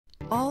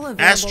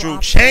Astral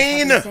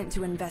Chain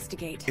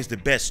is the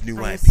best new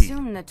IP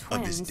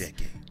of this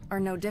decade.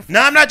 No different.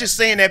 Now, I'm not just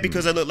saying that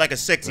because I look like a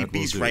sexy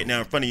beast right now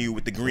in front of you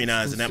with the green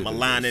eyes and that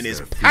melanin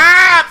is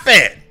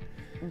popping.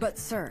 But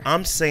sir,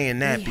 I'm saying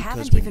that we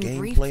because haven't with even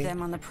briefed gameplay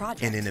them on the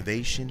project. and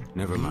innovation,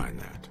 Never mind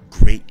that.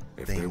 great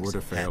If things they were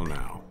to fail happen.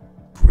 now,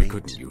 we Great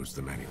couldn't use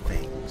them anyway.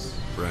 things.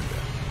 Brenda,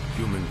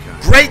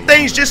 humankind. Great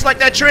things, just like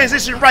that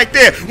transition right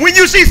there. When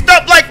you see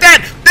stuff like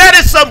that, that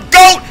is some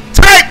GOAT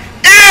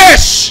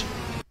type-ish.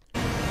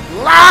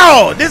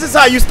 Loud. This is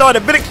how you start a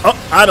video.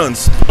 Oh, I done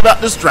pulled out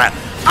the strap.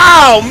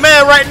 Oh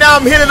man, right now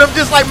I'm hitting them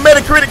just like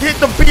Metacritic hit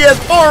them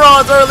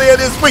PS4 earlier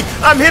this week.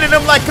 I'm hitting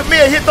them like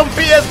Camille hit them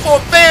PS4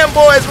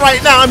 fanboys right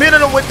now. I'm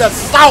hitting them with the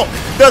salt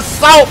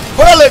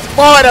bullets,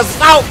 boy, the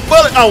salt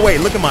bullet. Oh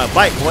wait, look at my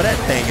bike, boy, that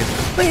thing is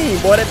clean,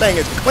 boy, that thing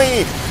is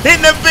clean.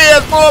 Hitting them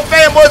PS4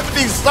 fanboys with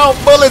these salt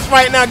bullets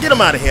right now. Get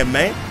them out of here,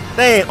 man.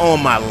 They ain't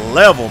on my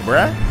level,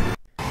 bruh.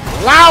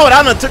 Loud,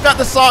 I done took out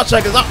the salt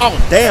truckers.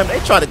 Oh damn, they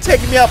tried to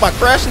take me out by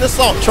crashing the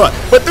salt truck.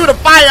 But through the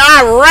fire,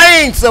 I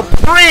reign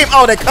supreme.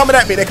 Oh, they coming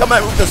at me. They coming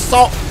at me with the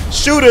salt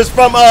shooters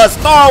from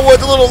Star Wars,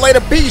 the little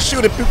later pea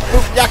shooter.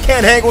 Y'all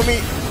can't hang with me.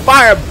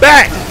 Fire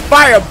back,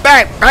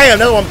 bam.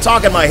 That's what I'm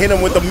talking about. Hit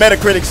them with the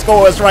Metacritic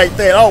scores right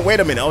there. Oh, wait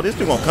a minute. Oh, this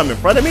dude gonna come in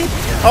front of me?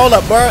 Hold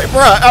up, bruh,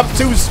 I'm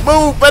too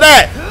smooth for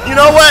that. You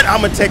know what?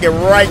 I'm gonna take it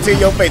right to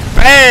your face.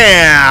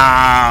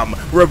 Bam!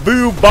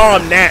 Review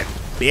bomb that,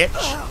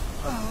 bitch.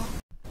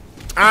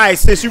 Alright,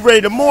 sis, you ready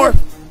to morph?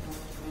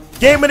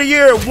 Game of the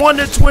year,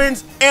 Wonder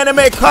Twins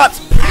Anime Cups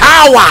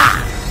Power!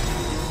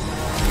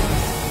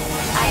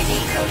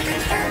 ID code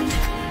confirmed.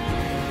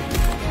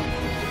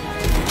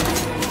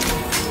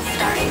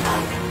 Starting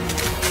up.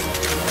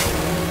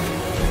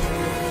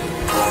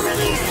 Core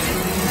release.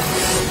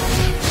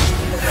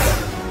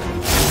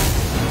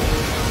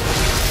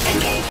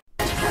 Engage.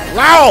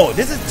 Loud!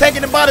 This is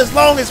taking about as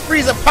long as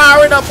Frieza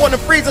powering up on the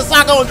Frieza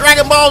saga on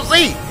Dragon Ball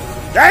Z.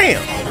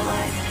 Damn!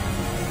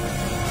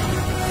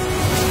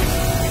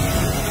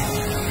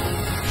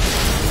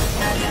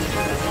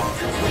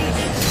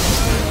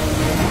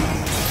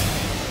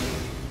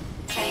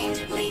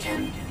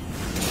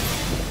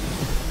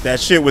 That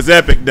shit was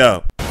epic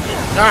though.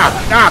 Damn!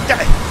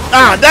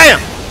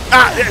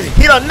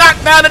 He done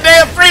knocked down the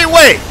damn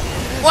freeway!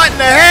 What in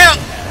the hell?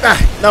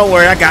 Don't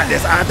worry, I got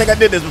this. I think I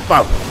did this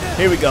before.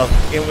 Here we go.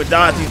 And with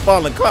dodge these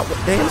falling cars.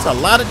 Damn, there's a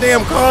lot of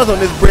damn cars on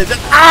this bridge.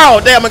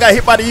 Oh, damn, I got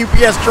hit by the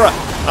UPS truck.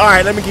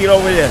 Alright, let me get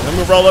over there. Let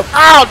me roll up.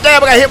 Oh,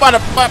 damn, I got hit by the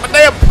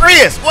damn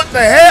Prius. What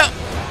the hell?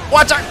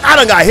 Watch out. I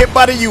done got hit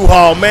by the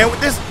U-Haul, man.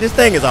 This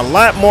thing is a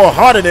lot more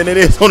harder than it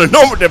is on the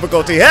normal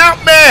difficulty. Help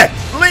me!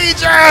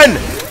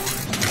 Legion!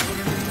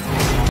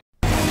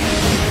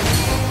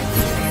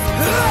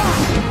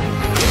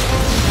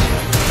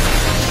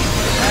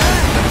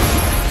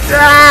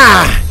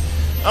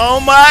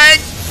 Oh my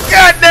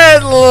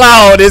goodness,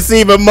 Lord, it's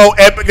even more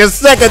epic a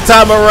second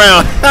time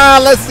around.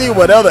 Let's see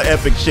what other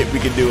epic shit we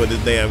can do in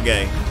this damn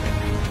game.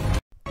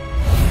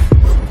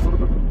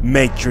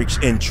 Matrix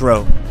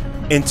intro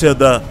into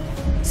the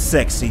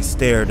sexy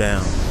stare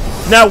down.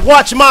 Now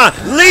watch my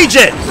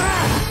Legion!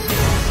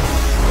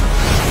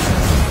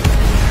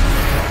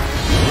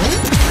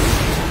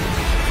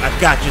 I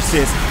got you,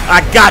 sis.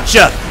 I got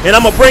you. And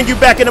I'm gonna bring you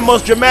back in the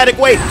most dramatic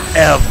way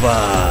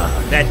ever.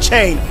 That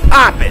chain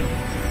popping.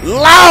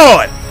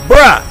 Lord,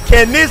 bruh,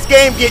 can this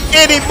game get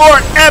any more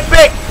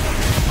epic?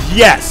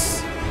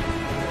 Yes.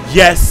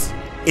 Yes,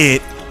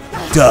 it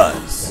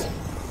does.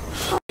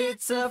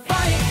 It's a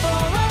fight for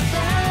a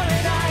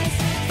paradise,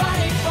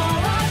 fight for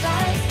our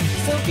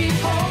lives. So keep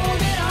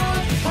holding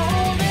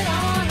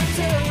on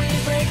until we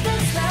break the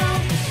spell.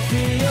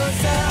 Free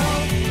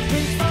yourself,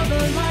 reach for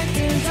the light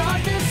in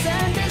darkness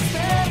and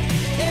despair.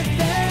 If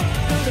there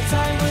comes a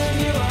time when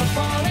you are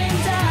falling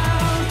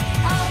down,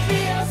 I'll be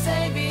your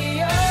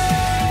savior.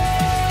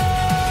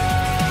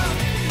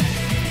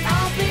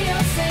 I'll be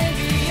your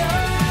savior.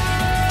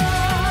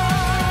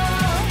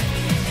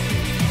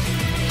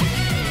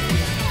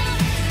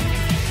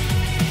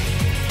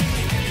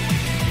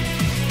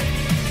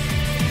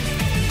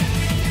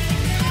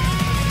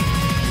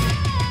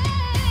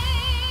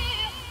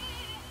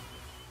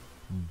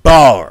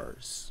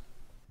 Bars.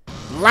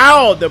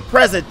 Loud, the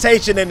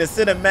presentation and the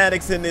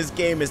cinematics in this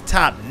game is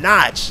top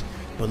notch.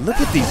 But look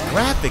at these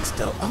graphics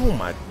though. Oh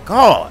my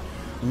god.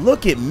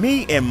 Look at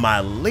me and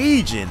my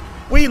Legion.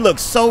 We look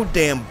so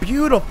damn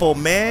beautiful,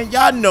 man.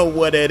 Y'all know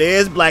what it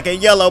is. Black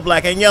and yellow,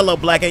 black and yellow,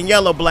 black and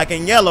yellow, black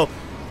and yellow.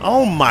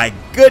 Oh my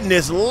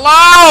goodness.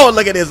 Loud,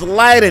 look at this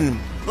lighting.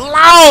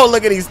 Loud,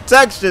 look at these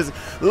textures.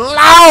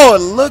 Loud,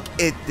 look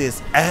at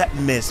this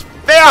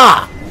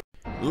atmosphere.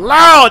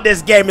 Loud,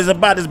 this game is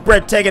about as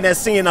breathtaking as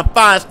seeing a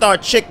 5-star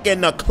chick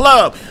in the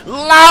club.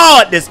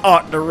 Loud, this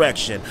art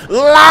direction.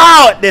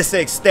 Loud, this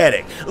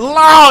aesthetic.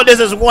 Loud, this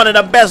is one of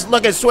the best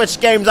looking Switch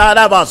games I've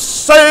ever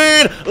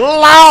seen.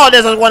 Loud,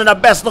 this is one of the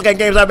best looking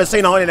games I've ever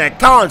seen on that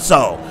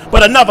console.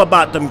 But enough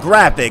about them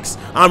graphics.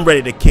 I'm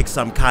ready to kick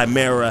some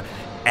Chimera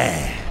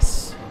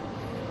ass.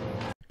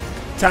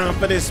 Time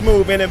for this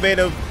smooth,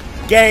 innovative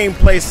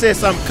gameplay,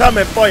 sis. I'm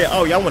coming for you.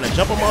 Oh, y'all want to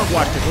jump them on?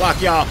 Watch this lock,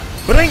 y'all.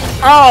 Blink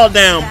all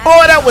down.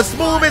 Boy, that was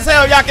smooth as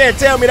hell. Y'all can't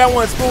tell me that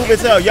wasn't smooth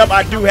as hell. Yup,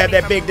 I do have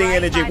that big D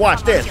energy.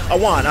 Watch this. A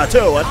 1, a 2,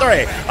 a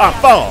 3, a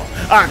 4,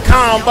 a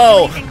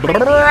combo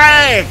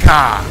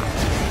breaker.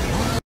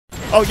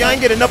 Oh, y'all ain't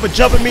get enough of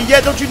jumping me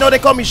yet. Don't you know they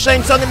call me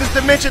Shang Tsung in this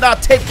dimension? I'll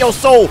take your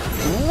soul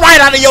right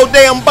out of your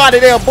damn body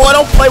there, boy.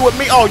 Don't play with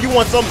me. Oh, you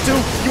want some too?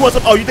 You want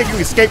some? Oh, you think you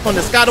can escape from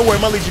the sky? Don't worry,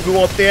 my lead you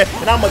go up there,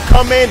 and I'm gonna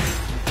come in,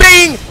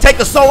 bing, take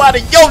the soul out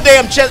of your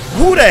damn chest.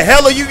 Who the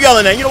hell are you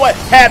yelling at? You know what?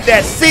 Have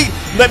that seat.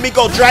 Let me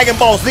go Dragon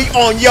Ball Z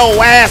on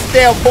your ass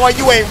there, boy.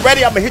 You ain't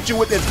ready. I'm gonna hit you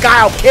with this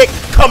guile kick.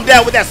 Come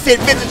down with that Sid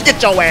Vintage. Get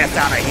your ass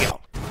out of here.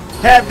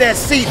 Have that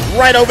seat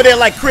right over there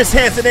like Chris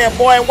Hansen there,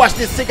 boy, and watch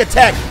this sick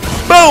attack.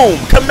 Boom!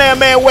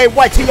 Kamehameha wave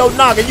right to your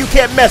noggin. You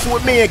can't mess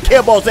with me and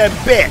Kibbles and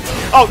Bits.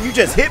 Oh, you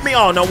just hit me?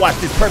 Oh, no, watch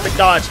this perfect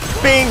dodge.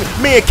 Bing!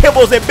 Me and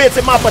Kibbles and Bits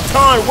and my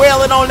baton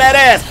wailing on that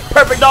ass.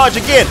 Perfect dodge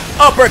again.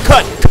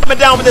 Uppercut. Coming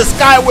down with the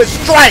skyward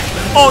strike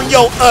on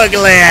your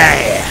ugly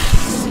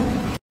ass.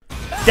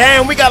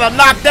 Damn, we gotta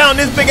knock down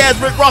this big ass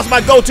Rick Ross,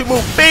 my go-to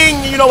move.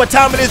 Bing! You know what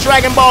time it is,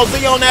 Dragon Ball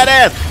Z on that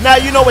ass. Now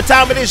you know what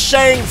time it is,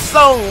 Shang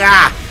Tsung.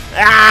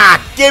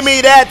 Give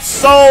me that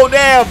soul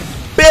there,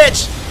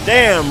 bitch.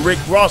 Damn, Rick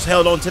Ross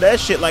held on to that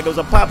shit like it was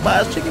a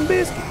Popeye's chicken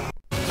biscuit.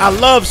 I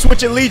love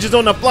switching legions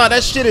on the fly.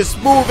 That shit is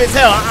smooth as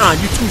hell.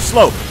 You too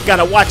slow.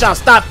 Gotta watch out.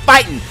 Stop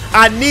fighting.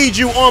 I need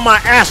you on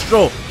my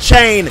Astral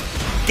Chain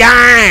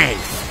gang.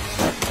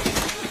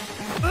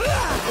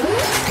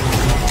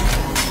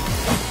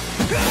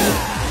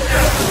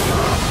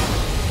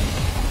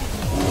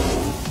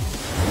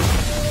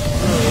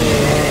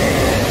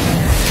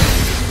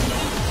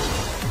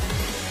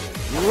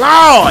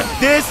 Lord,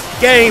 this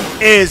game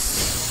is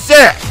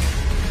sick.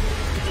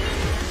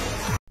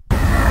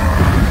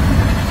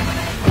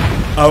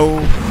 Oh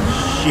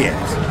shit.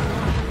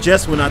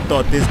 Just when I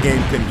thought this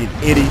game couldn't get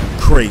any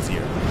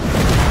crazier.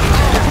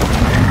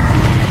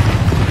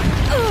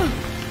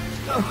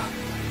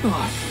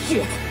 Oh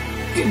shit.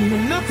 Didn't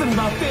know nothing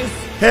about this.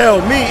 Hell,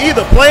 me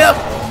either, player.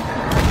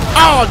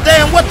 Oh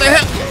damn, what the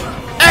hell?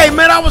 Hey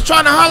man, I was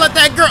trying to holler at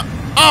that girl.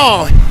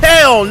 Oh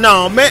hell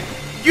no, man.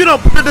 You done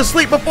put her to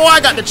sleep before I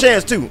got the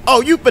chance to.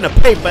 Oh, you finna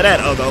pay for that,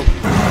 Ugo.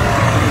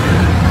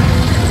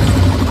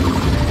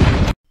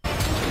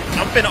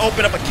 I'm finna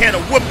open up a can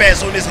of whoop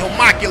ass on this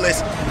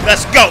homunculus.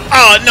 Let's go.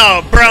 Oh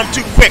no, bro, I'm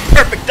too quick.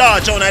 Perfect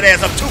dodge on that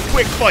ass. I'm too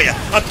quick for you.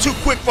 I'm too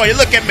quick for you.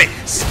 Look at me.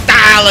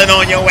 Styling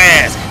on your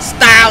ass.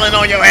 Styling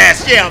on your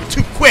ass. Yeah, I'm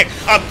too quick.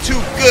 I'm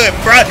too good,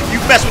 bro. You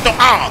mess with the.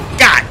 Oh,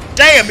 god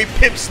damn, he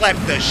pimp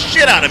slapped the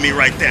shit out of me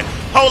right there.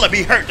 Hold up,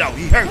 he hurt though.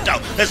 He hurt though.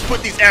 Let's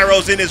put these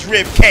arrows in his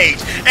rib cage.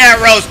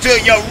 Arrows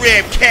to your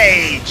rib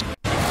cage.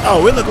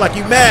 Oh, it look like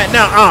you mad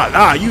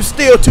now. You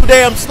still too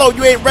damn slow.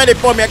 You ain't ready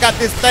for me. I got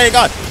this thing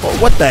on. Oh,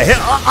 what the hell?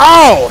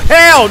 Oh,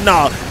 hell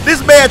no.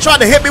 This man tried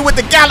to hit me with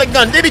the Gallon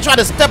gun. Then he tried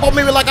to step on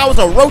me like I was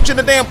a roach in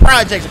the damn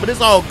projects. But it's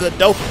all good,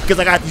 though, because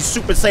I got these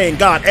Super Saiyan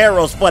God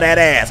arrows for that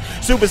ass.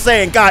 Super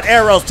Saiyan God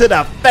arrows to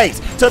the face.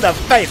 To the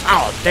face.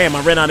 Oh, damn,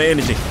 I ran out of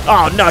energy.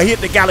 Oh, no, he hit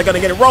the Gallon gun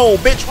again. Roll,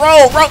 bitch.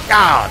 Roll.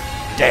 God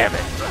damn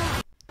it.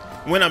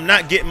 When I'm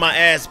not getting my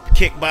ass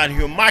kicked by the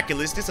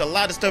homunculus, there's a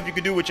lot of stuff you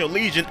can do with your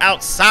Legion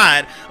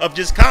outside of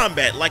just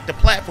combat, like the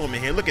platform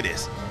in here. Look at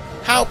this.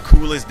 How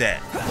cool is that?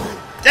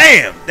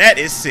 Damn, that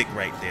is sick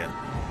right there.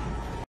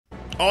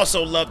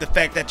 Also love the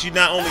fact that you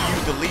not only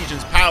use the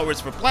Legion's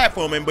powers for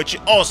platforming, but you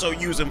also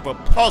use them for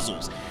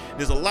puzzles.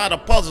 There's a lot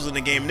of puzzles in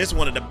the game, and this is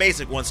one of the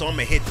basic ones, so I'm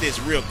going to hit this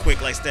real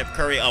quick like Steph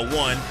Curry. A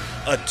 1,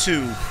 a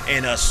 2,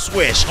 and a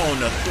swish on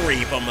the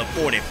 3 from the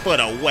 40 foot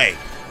away.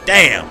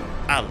 Damn,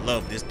 I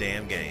love this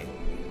damn game.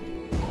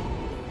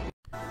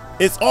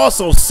 It's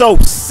also so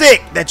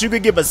sick that you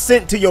could give a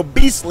scent to your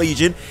Beast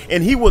Legion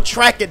and he will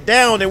track it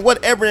down in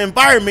whatever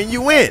environment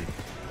you in.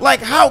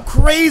 Like, how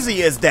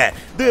crazy is that?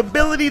 The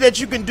ability that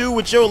you can do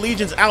with your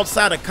Legions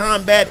outside of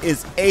combat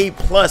is A+,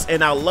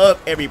 and I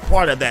love every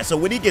part of that. So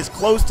when he gets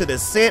close to the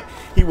scent,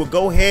 he will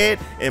go ahead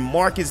and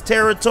mark his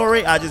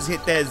territory. I just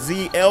hit that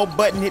ZL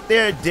button, hit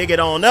there, dig it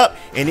on up,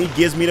 and he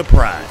gives me the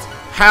prize.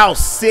 How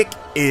sick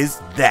is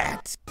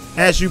that?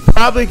 As you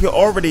probably can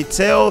already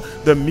tell,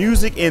 the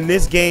music in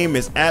this game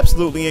is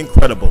absolutely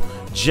incredible.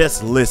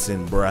 Just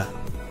listen, bruh.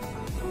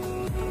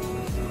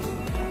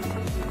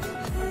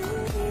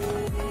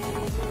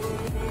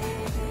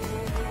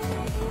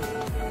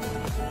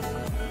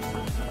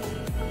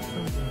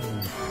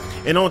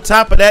 And on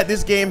top of that,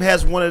 this game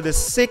has one of the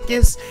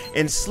sickest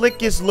and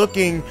slickest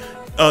looking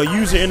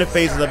user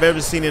interfaces I've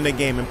ever seen in a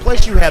game. And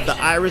plus you have the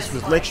iris,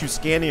 which lets you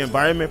scan the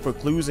environment for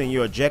clues in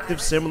your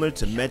objectives, similar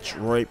to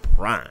Metroid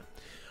Prime.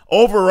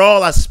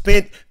 Overall, I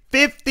spent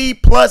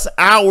 50+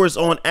 hours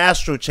on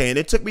Astral Chain.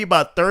 It took me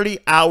about 30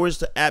 hours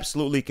to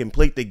absolutely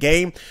complete the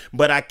game,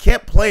 but I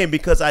kept playing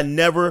because I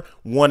never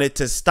wanted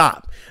to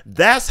stop.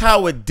 That's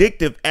how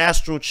addictive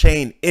Astral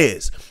Chain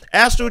is.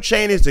 Astral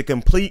Chain is the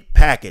complete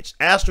package.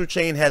 Astral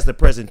Chain has the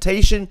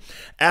presentation,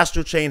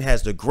 Astral Chain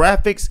has the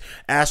graphics,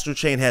 Astral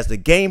Chain has the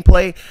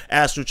gameplay,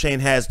 Astral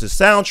Chain has the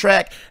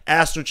soundtrack,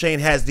 Astral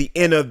Chain has the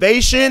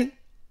innovation,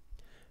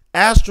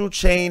 Astral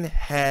Chain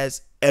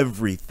has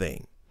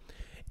everything.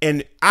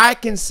 And I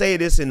can say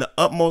this in the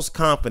utmost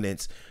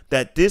confidence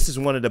that this is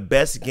one of the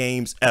best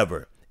games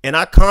ever. And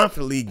I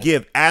confidently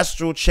give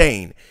Astral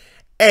Chain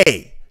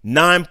a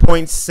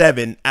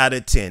 9.7 out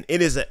of 10.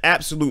 It is an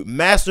absolute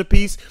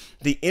masterpiece.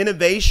 The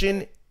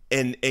innovation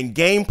and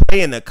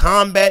gameplay and the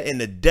combat and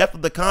the depth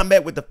of the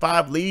combat with the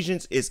 5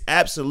 legions is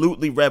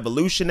absolutely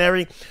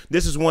revolutionary.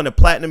 This is one of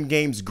Platinum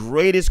Games'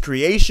 greatest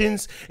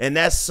creations, and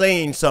that's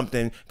saying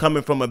something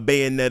coming from a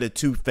Bayonetta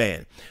 2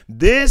 fan.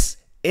 This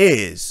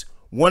is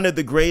one of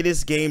the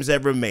greatest games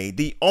ever made.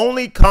 The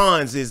only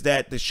cons is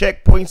that the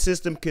checkpoint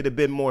system could have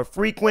been more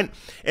frequent,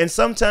 and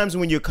sometimes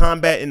when you're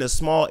combat in a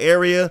small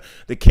area,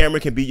 the camera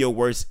can be your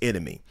worst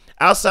enemy.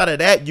 Outside of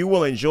that, you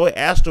will enjoy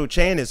Astral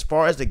Chain. As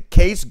far as the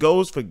case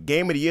goes for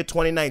Game of the Year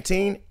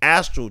 2019,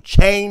 Astral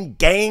Chain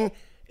gang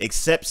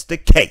accepts the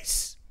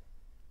case.